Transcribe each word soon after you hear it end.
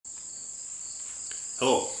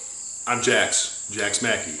Hello, I'm Jax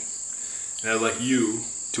Mackey, and I'd like you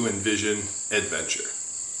to envision adventure.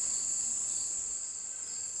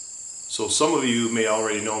 So some of you may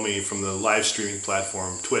already know me from the live streaming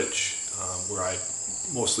platform Twitch, where I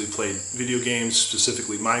mostly played video games,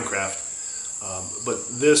 specifically Minecraft, but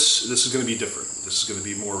this is going to be different. This is going to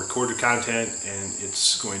be more recorded content, and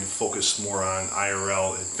it's going to focus more on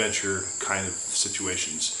IRL adventure kind of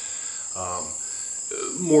situations.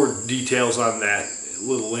 More details on that a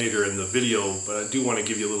little later in the video, but I do want to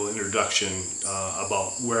give you a little introduction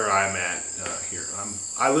about where I'm at here.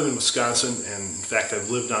 I live in Wisconsin, and in fact I've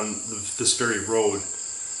lived on this very road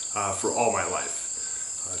for all my life.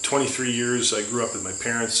 23 years I grew up with my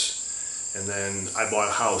parents, and then I bought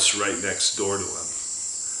a house right next door to them.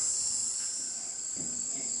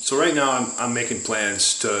 So right now I'm making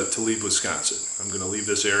plans to leave Wisconsin. I'm going to leave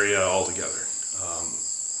this area altogether.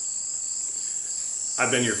 I've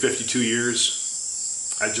been here 52 years.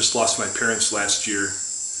 I just lost my parents last year,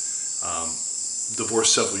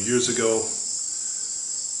 divorced several years ago,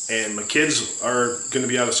 and my kids are going to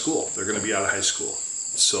be out of school. They're going to be out of high school.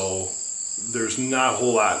 So there's not a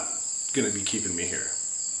whole lot going to be keeping me here.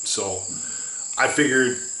 So I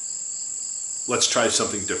figured, let's try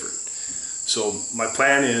something different. So my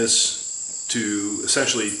plan is to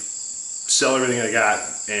essentially sell everything I got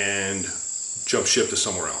and jump ship to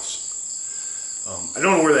somewhere else. I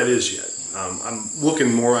don't know where that is yet. I'm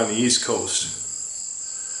looking more on the East Coast.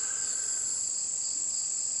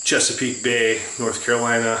 Chesapeake Bay, North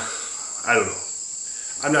Carolina, I don't know.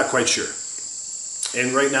 I'm not quite sure.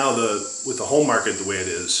 And right now, with the home market the way it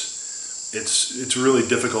is, it's really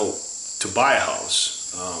difficult to buy a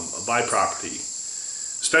house, buy property,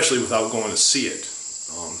 especially without going to see it.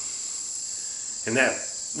 And that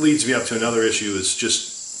leads me up to another issue, is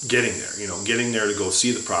just getting there. Getting there to go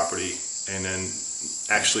see the property, and then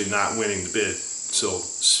actually not winning the bid. So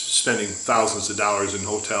spending thousands of dollars in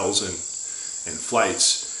hotels and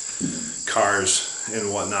flights, cars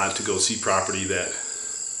and whatnot to go see property that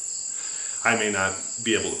I may not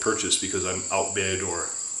be able to purchase because I'm outbid or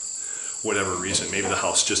whatever reason. Maybe the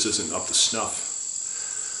house just isn't up to snuff.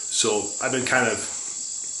 So I've been kind of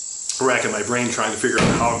racking my brain trying to figure out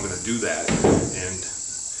how I'm going to do that and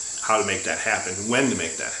how to make that happen, when to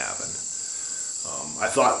make that happen.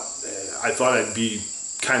 I thought I'd be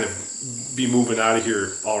moving out of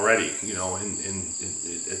here already,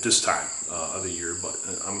 at this time of the year, but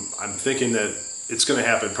I'm thinking that it's going to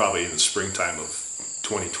happen probably in the springtime of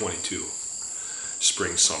 2022,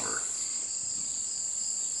 spring, summer.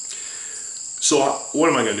 So what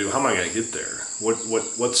am I going to do? How am I going to get there?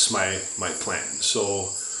 What's my plan? So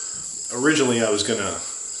originally I was going to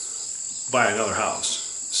buy another house,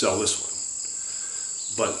 sell this one,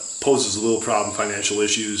 but poses a little problem, financial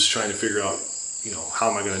issues, trying to figure out, how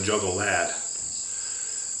am I going to juggle that.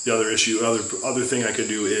 The other thing I could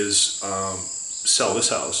do is sell this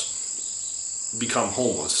house, become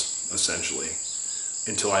homeless, essentially,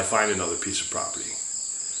 until I find another piece of property.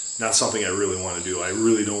 Not something I really want to do. I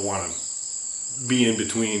really don't want to be in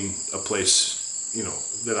between a place,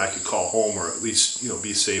 that I could call home, or at least,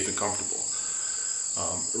 be safe and comfortable.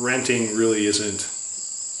 Renting really isn't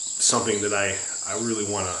something that I really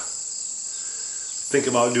want to think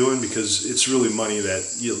about doing, because it's really money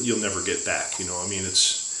that you'll never get back.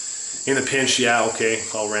 It's in a pinch, yeah, okay,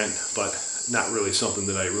 I'll rent, but not really something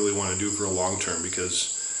that I really want to do for a long term,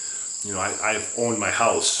 because I've owned my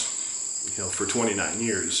house for 29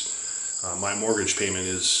 years. My mortgage payment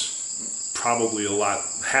is probably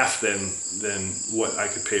half than what I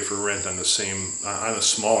could pay for rent on a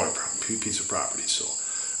smaller piece of property. So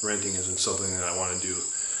renting isn't something that I want to do.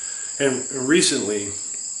 And recently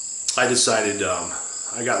I decided,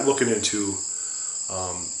 I got looking into,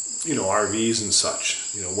 RVs and such.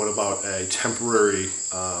 What about a temporary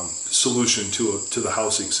solution to the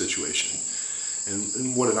housing situation?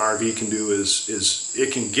 And what an RV can do is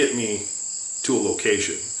it can get me to a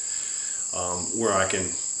location where I can,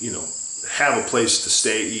 have a place to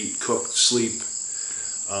stay, eat, cook, sleep,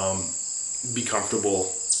 be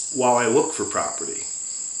comfortable while I look for property.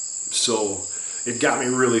 So it got me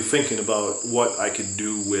really thinking about what I could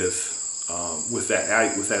do with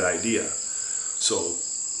that idea. So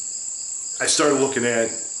I started looking at,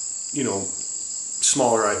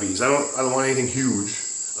 smaller RVs. I don't want anything huge.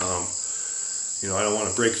 I don't want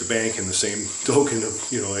to break the bank in the same token of,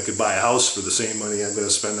 I could buy a house for the same money I'm going to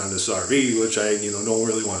spend on this RV, which I, don't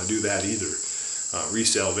really want to do that either.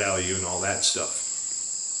 Resale value and all that stuff.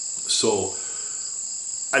 So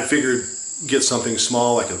I figured get something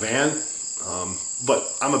small like a van.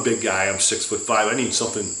 But I'm a big guy, I'm 6'5". I need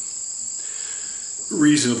something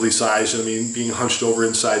reasonably sized. I mean, being hunched over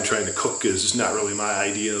inside trying to cook is not really my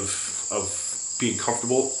idea of being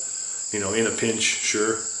comfortable. You know, in a pinch,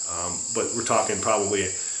 sure, but we're talking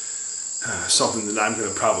probably something that I'm going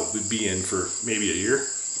to probably be in for maybe a year,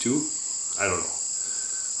 2, I don't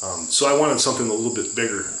know. So I wanted something a little bit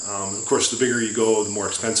bigger. Of course, the bigger you go, the more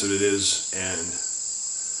expensive it is, and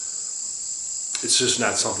it's just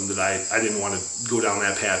not something that I didn't want to go down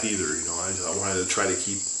that path either. You know, I wanted to try to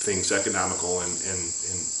keep things economical and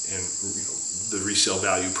you know, the resale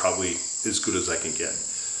value probably as good as I can get.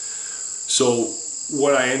 So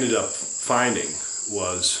what I ended up finding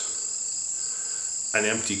was an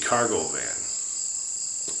empty cargo van.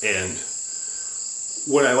 And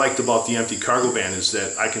what I liked about the empty cargo van is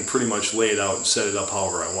that I can pretty much lay it out and set it up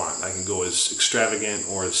however I want. I can go as extravagant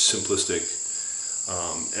or as simplistic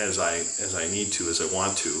as I need to, as I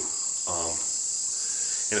want to.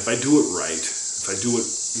 And if I do it right, if I do it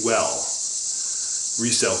well,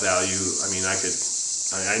 resale value, I mean, I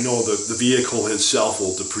know the vehicle itself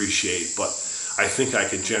will depreciate, but I think I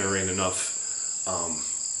could generate enough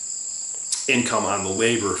income on the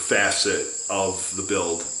labor facet of the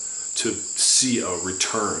build to see a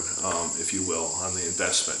return, if you will, on the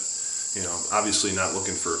investment. You know, obviously not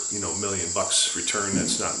looking for, you know, $1 million return.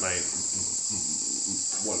 That's not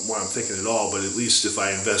what I'm thinking at all. But at least if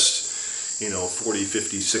I invest, you know, 40,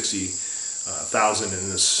 50, 60 thousand in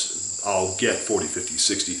this, I'll get 40, 50,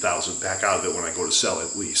 60,000 back out of it when I go to sell,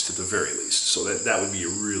 at least, at the very least. So that would be a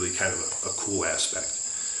really kind of a cool aspect.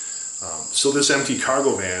 So this empty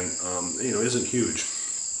cargo van, you know, isn't huge,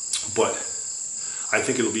 but I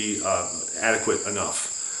think it'll be adequate enough.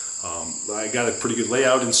 I got a pretty good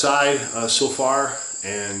layout inside so far,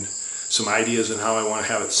 and some ideas on how I want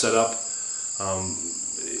to have it set up.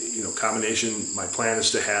 You know, combination, my plan is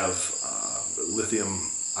to have lithium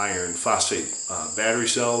iron phosphate battery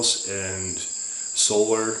cells and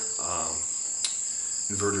solar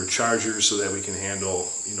inverter chargers so that we can handle,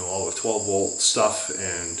 you know, all the 12 volt stuff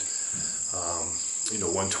and you know,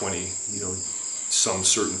 120, you know, some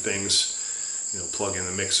certain things, you know, plug in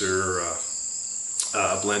a mixer, a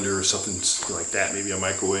blender or something like that, maybe a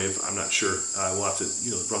microwave, I'm not sure. We'll have to,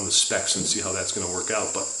 you know, run the specs and see how that's going to work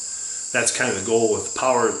out, but that's kind of the goal with the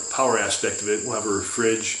power aspect of it. We'll have a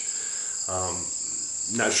fridge.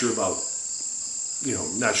 Not sure about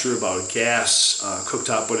a gas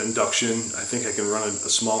cooktop, but induction. I think I can run a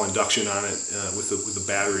small induction on it with the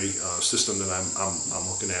battery system that I'm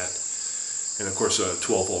looking at. And of course, a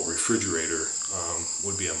 12 volt refrigerator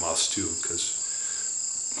would be a must too, because,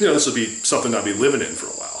 you know, this will be something I'll be living in for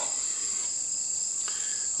a while.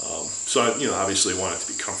 So I, you know, obviously want it to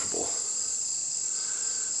be comfortable.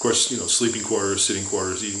 Of course, you know, sleeping quarters, sitting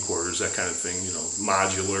quarters, eating quarters, that kind of thing. You know,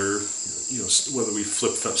 modular. You know, whether we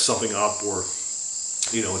flip something up or,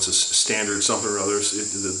 you know, it's a standard something or other.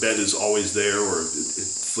 The bed is always there, or it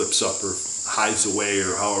flips up or hides away,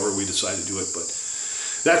 or however we decide to do it. But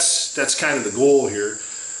that's kind of the goal here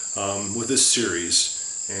with this series.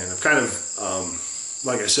 And I've kind of,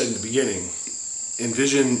 like I said in the beginning,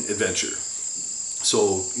 envision adventure.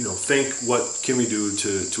 So, you know, think what can we do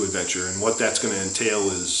to adventure, and what that's going to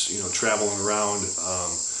entail is, you know, traveling around,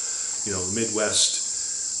 you know, the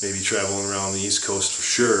Midwest, maybe traveling around the East Coast for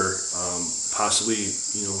sure, possibly,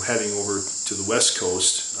 you know, heading over to the West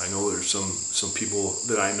Coast. I know there's some people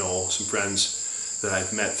that I know, some friends that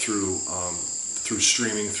I've met through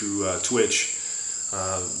streaming, through Twitch,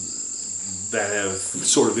 that have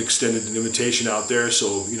sort of extended an invitation out there.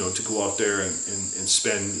 So, you know, to go out there and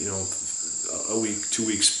spend, you know, a week, 2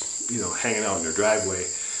 weeks, you know, hanging out in their driveway,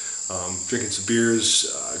 drinking some beers,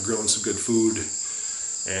 grilling some good food,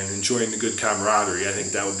 and enjoying the good camaraderie. I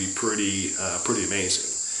think that would be pretty amazing.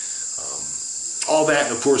 All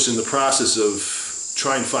that, of course, in the process of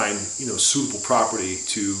trying to find, you know, suitable property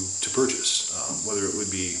to purchase, whether it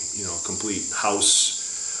would be, you know, a complete house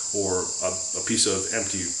or a piece of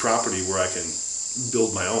empty property where I can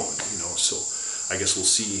build my own, you know. So I guess we'll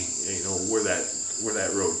see, you know, where that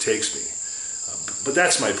road takes me. But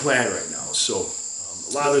that's my plan right now. So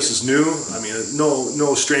a lot of this is new. I mean,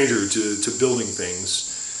 no stranger to building things.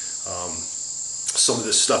 Some of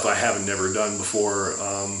this stuff I haven't never done before,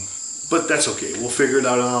 but that's okay. We'll figure it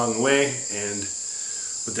out along the way.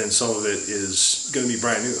 But then some of it is going to be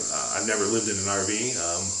brand new. I've never lived in an RV.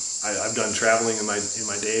 I've done traveling in my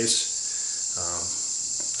days.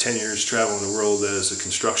 10 years traveling the world as a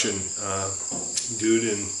construction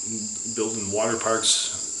dude and building water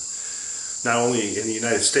parks, not only in the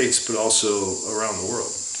United States but also around the world.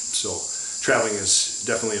 So traveling is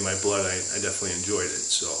definitely in my blood. I definitely enjoyed it.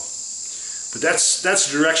 So, but that's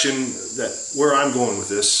the direction where I'm going with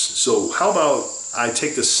this. So how about I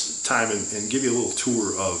take this time and give you a little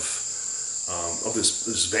tour of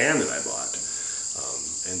this van that I bought,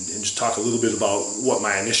 and just talk a little bit about what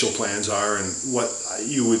my initial plans are and what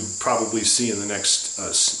you would probably see in the next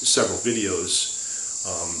several videos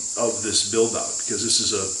of this build out, because this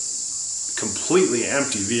is a completely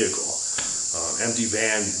empty vehicle, empty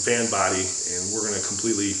van body, and we're going to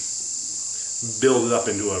completely build it up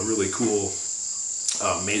into a really cool,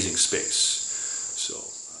 amazing space. So,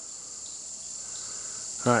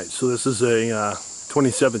 all right, so this is a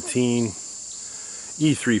 2017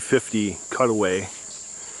 E-350 Cutaway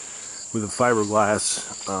with a fiberglass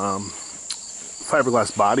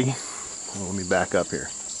body. Well, let me back up here.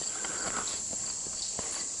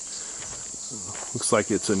 Looks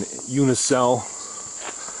like it's an unicell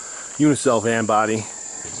van body.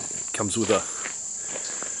 It comes with a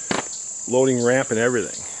loading ramp and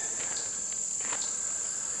everything.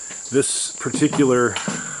 This particular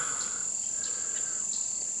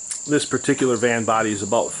van body is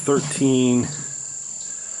about 13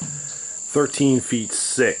 feet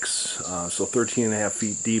 6, so 13 and a half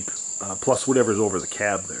feet deep, plus whatever's over the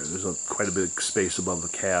cab there. There's quite a big space above the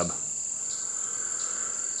cab.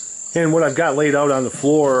 And what I've got laid out on the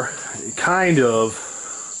floor, it kind of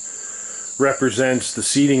represents the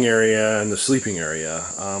seating area and the sleeping area.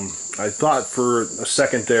 I thought for a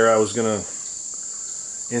second there I was going to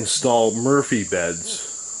install Murphy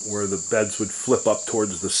beds, where the beds would flip up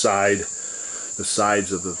towards the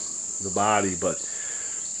sides of the body, but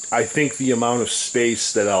I think the amount of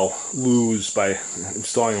space that I'll lose by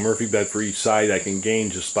installing a Murphy bed for each side I can gain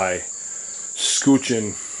just by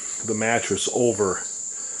scooching the mattress over.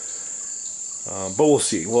 But we'll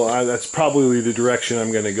see. Well, that's probably the direction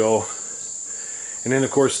I'm going to go. And then,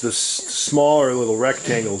 of course, the smaller little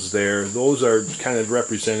rectangles there, those are kind of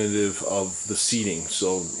representative of the seating.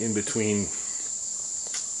 So in between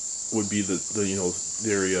would be the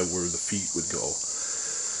the area where the feet would go.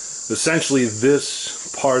 Essentially,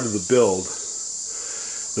 this part of the build,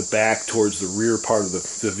 the back towards the rear part of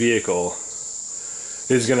the vehicle,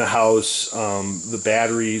 is going to house the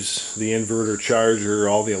batteries, the inverter charger,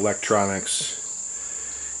 all the electronics,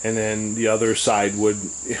 and then the other side would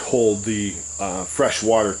hold the fresh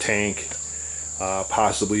water tank,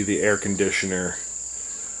 possibly the air conditioner,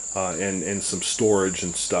 and some storage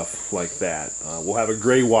and stuff like that. We'll have a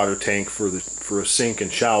gray water tank for a sink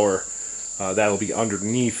and shower. That'll be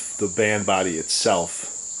underneath the van body itself,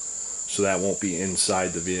 so that won't be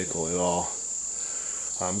inside the vehicle at all.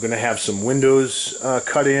 I'm going to have some windows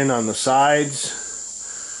cut in on the sides,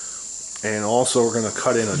 and also we're going to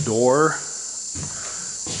cut in a door.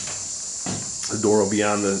 The door will be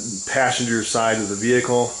on the passenger side of the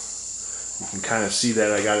vehicle. You can kind of see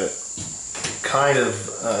that I got it kind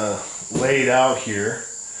of laid out here.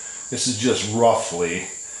 This is just roughly,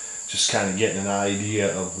 just kind of getting an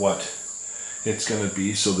idea of what it's going to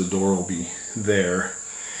be, so the door will be there.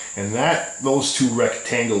 And those two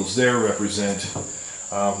rectangles there represent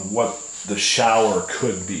what the shower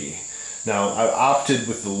could be. Now, I opted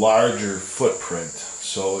with the larger footprint,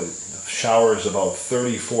 so the shower is about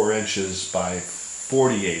 34 inches by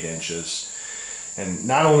 48 inches. And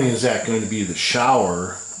not only is that going to be the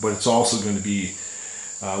shower, but it's also going to be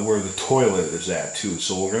where the toilet is at too.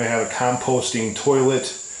 So we're going to have a composting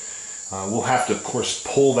toilet. We'll have to, of course,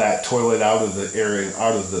 pull that toilet out of the area,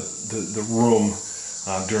 out of the room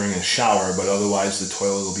during a shower, but otherwise the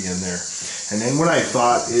toilet will be in there. And then what I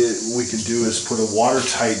thought we could do is put a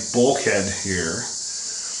watertight bulkhead here.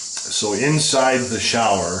 So inside the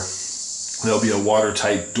shower, there'll be a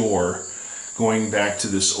watertight door going back to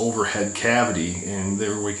this overhead cavity, and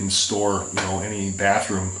there we can store, any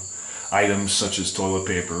bathroom items such as toilet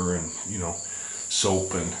paper and,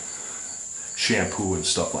 soap and shampoo and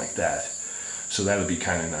stuff like that. So that'll be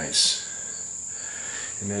kind of nice.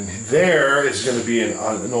 And then there is going to be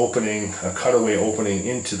an opening, a cutaway opening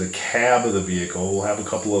into the cab of the vehicle. We'll have a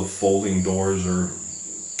couple of folding doors or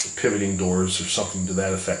pivoting doors or something to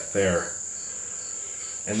that effect there.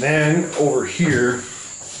 And then over here,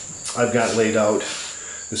 I've got laid out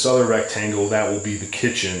this other rectangle. That will be the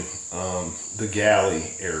kitchen, the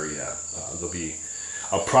galley area. There'll be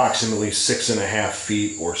approximately 6.5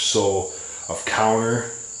 feet or so of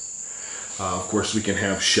counter. Of course, we can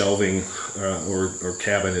have shelving or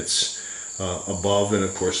cabinets above, and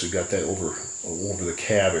of course we've got that over the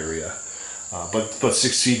cab area. But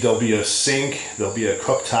 6 feet, there'll be a sink, there'll be a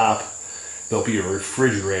cooktop, there'll be a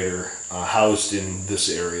refrigerator housed in this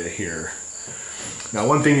area here. Now,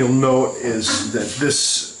 one thing you'll note is that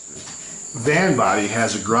this van body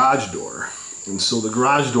has a garage door, and so the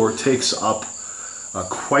garage door takes up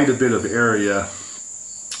quite a bit of area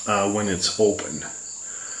when it's open.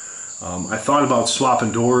 I thought about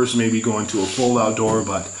swapping doors, maybe going to a fold-out door,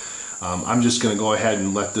 but I'm just going to go ahead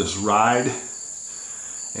and let this ride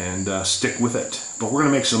and stick with it. But we're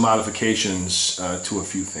going to make some modifications to a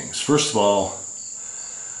few things. First of all,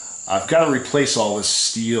 I've got to replace all this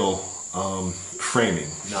steel framing.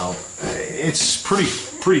 Now, it's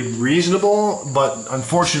pretty reasonable, but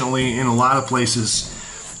unfortunately, in a lot of places,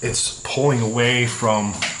 it's pulling away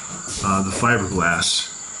from the fiberglass.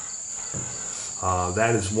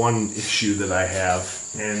 That is one issue that I have,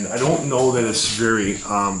 and I don't know that it's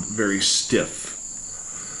very stiff.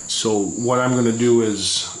 So what I'm going to do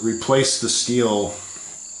is replace the steel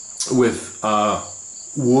with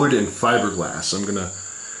wood and fiberglass. I'm going to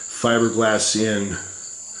fiberglass in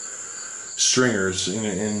stringers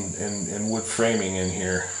and wood framing in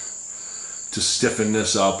here to stiffen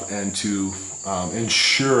this up and to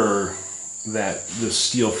ensure that the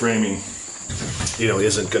steel framing,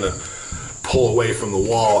 isn't going to pull away from the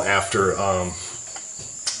wall after a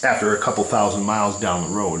couple thousand miles down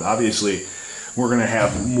the road. Obviously, we're going to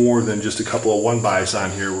have more than just a couple of one-bys on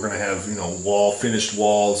here. We're going to have finished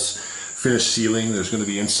walls, finished ceiling. There's going to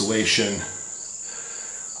be insulation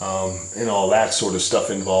and all that sort of stuff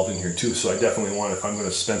involved in here too. So I definitely want, if I'm going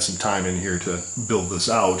to spend some time in here to build this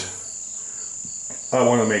out, I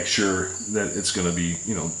want to make sure that it's going to be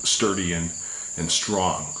sturdy and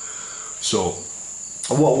strong. So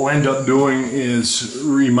what we'll end up doing is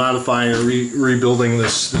remodifying or rebuilding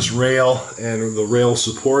this rail and the rail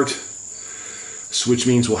support, which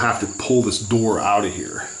means we'll have to pull this door out of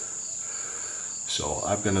here. So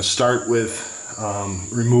I'm going to start with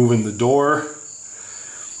removing the door,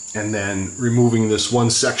 and then removing this one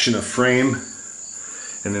section of frame,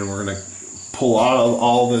 and then we're going to pull out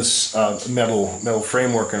all this metal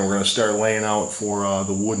framework, and we're going to start laying out for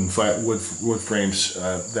the wood frames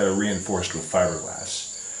that are reinforced with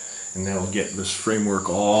fiberglass, and that'll get this framework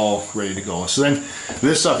all ready to go. So then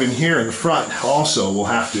this up in here in the front also we'll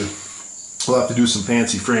have to do some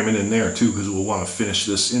fancy framing in there too, because we'll want to finish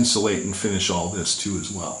this, insulate and finish all this too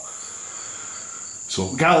as well. So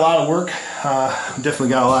we got a lot of work, definitely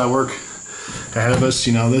got a lot of work ahead of us.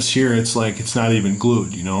 This here, it's like it's not even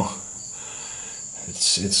glued, It's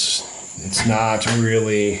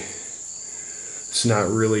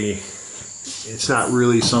not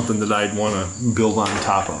really something that I'd want to build on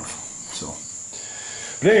top of. So,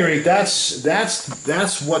 but at any rate,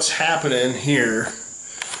 that's what's happening here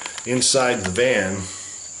inside the van.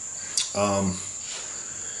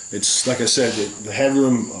 It's like I said, the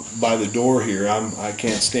headroom by the door here, I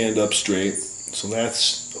can't stand up straight. So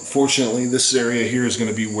fortunately this area here is going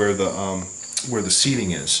to be where the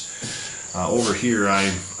seating is. Over here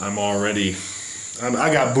I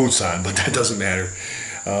got boots on, but that doesn't matter.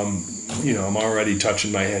 I'm already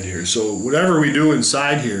touching my head here. So whatever we do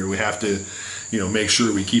inside here, we have to make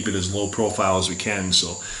sure we keep it as low profile as we can.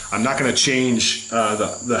 So I'm not going to change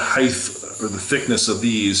the height or the thickness of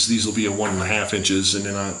these. These will be a 1.5 inches, and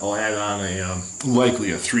then I'll add on a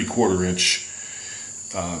likely a 3/4 inch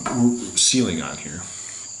ceiling on here.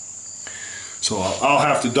 So I'll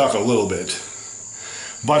have to duck a little bit,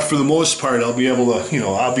 but for the most part I'll be able to,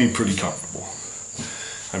 I'll be pretty comfortable.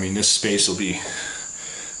 I mean, this space will be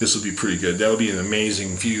pretty good. That'll be an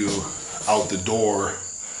amazing view out the door,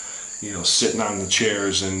 sitting on the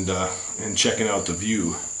chairs and checking out the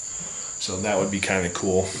view. So that would be kind of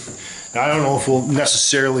cool. Now I don't know if we'll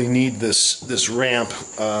necessarily need this ramp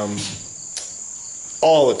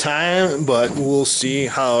all the time, but we'll see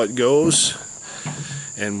how it goes,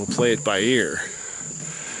 and we'll play it by ear.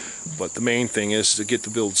 But the main thing is to get the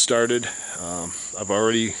build started. I've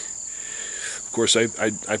already, of course,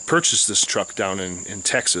 I purchased this truck down in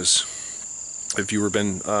Texas. If you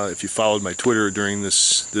followed my Twitter during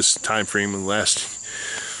this time frame in the last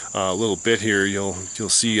little bit here, you'll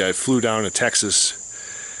see I flew down to Texas,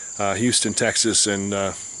 Houston, Texas, and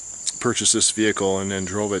purchased this vehicle, and then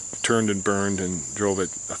drove it, turned and burned, and drove it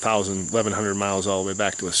 1,100 miles all the way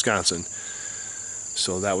back to Wisconsin.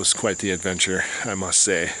 So that was quite the adventure, I must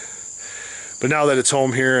say. But now that it's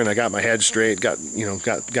home here and I got my head straight, got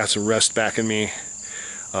some rest back in me,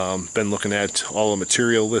 been looking at all the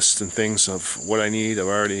material lists and things of what I need. I've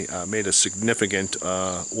already made a significant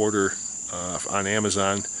order on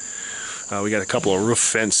Amazon. We got a couple of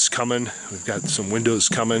roof vents coming. We've got some windows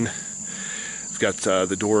coming. We've got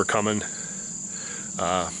the door coming. We've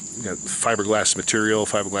got fiberglass material,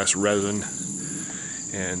 fiberglass resin,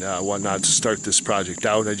 and whatnot to start this project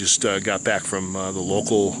out. I just got back from the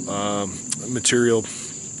local material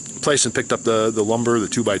place and picked up the lumber, the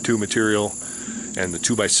 2x2 material, and the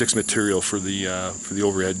 2x6 material for the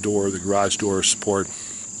overhead door, the garage door support.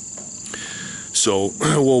 So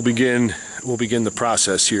we'll begin the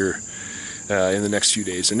process here in the next few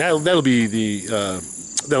days, and that'll be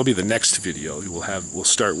the next video. We'll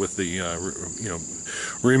start with the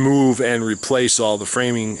remove and replace all the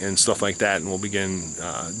framing and stuff like that, and we'll begin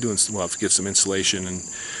we'll have to get some insulation and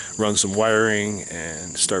run some wiring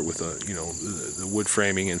and start with the wood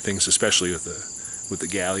framing and things, especially with the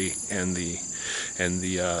galley and then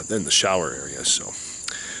the shower area. So,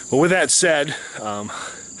 well, with that said,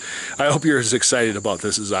 I hope you're as excited about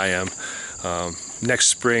this as I am. Next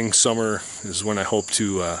spring, summer is when I hope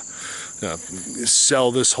to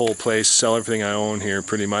sell this whole place, sell everything I own here,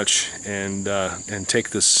 pretty much, and take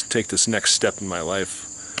this next step in my life.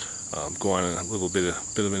 Go on a little bit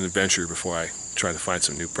of an adventure before I try to find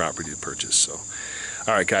some new property to purchase. So,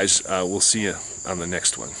 all right, guys, we'll see you on the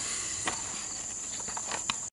next one.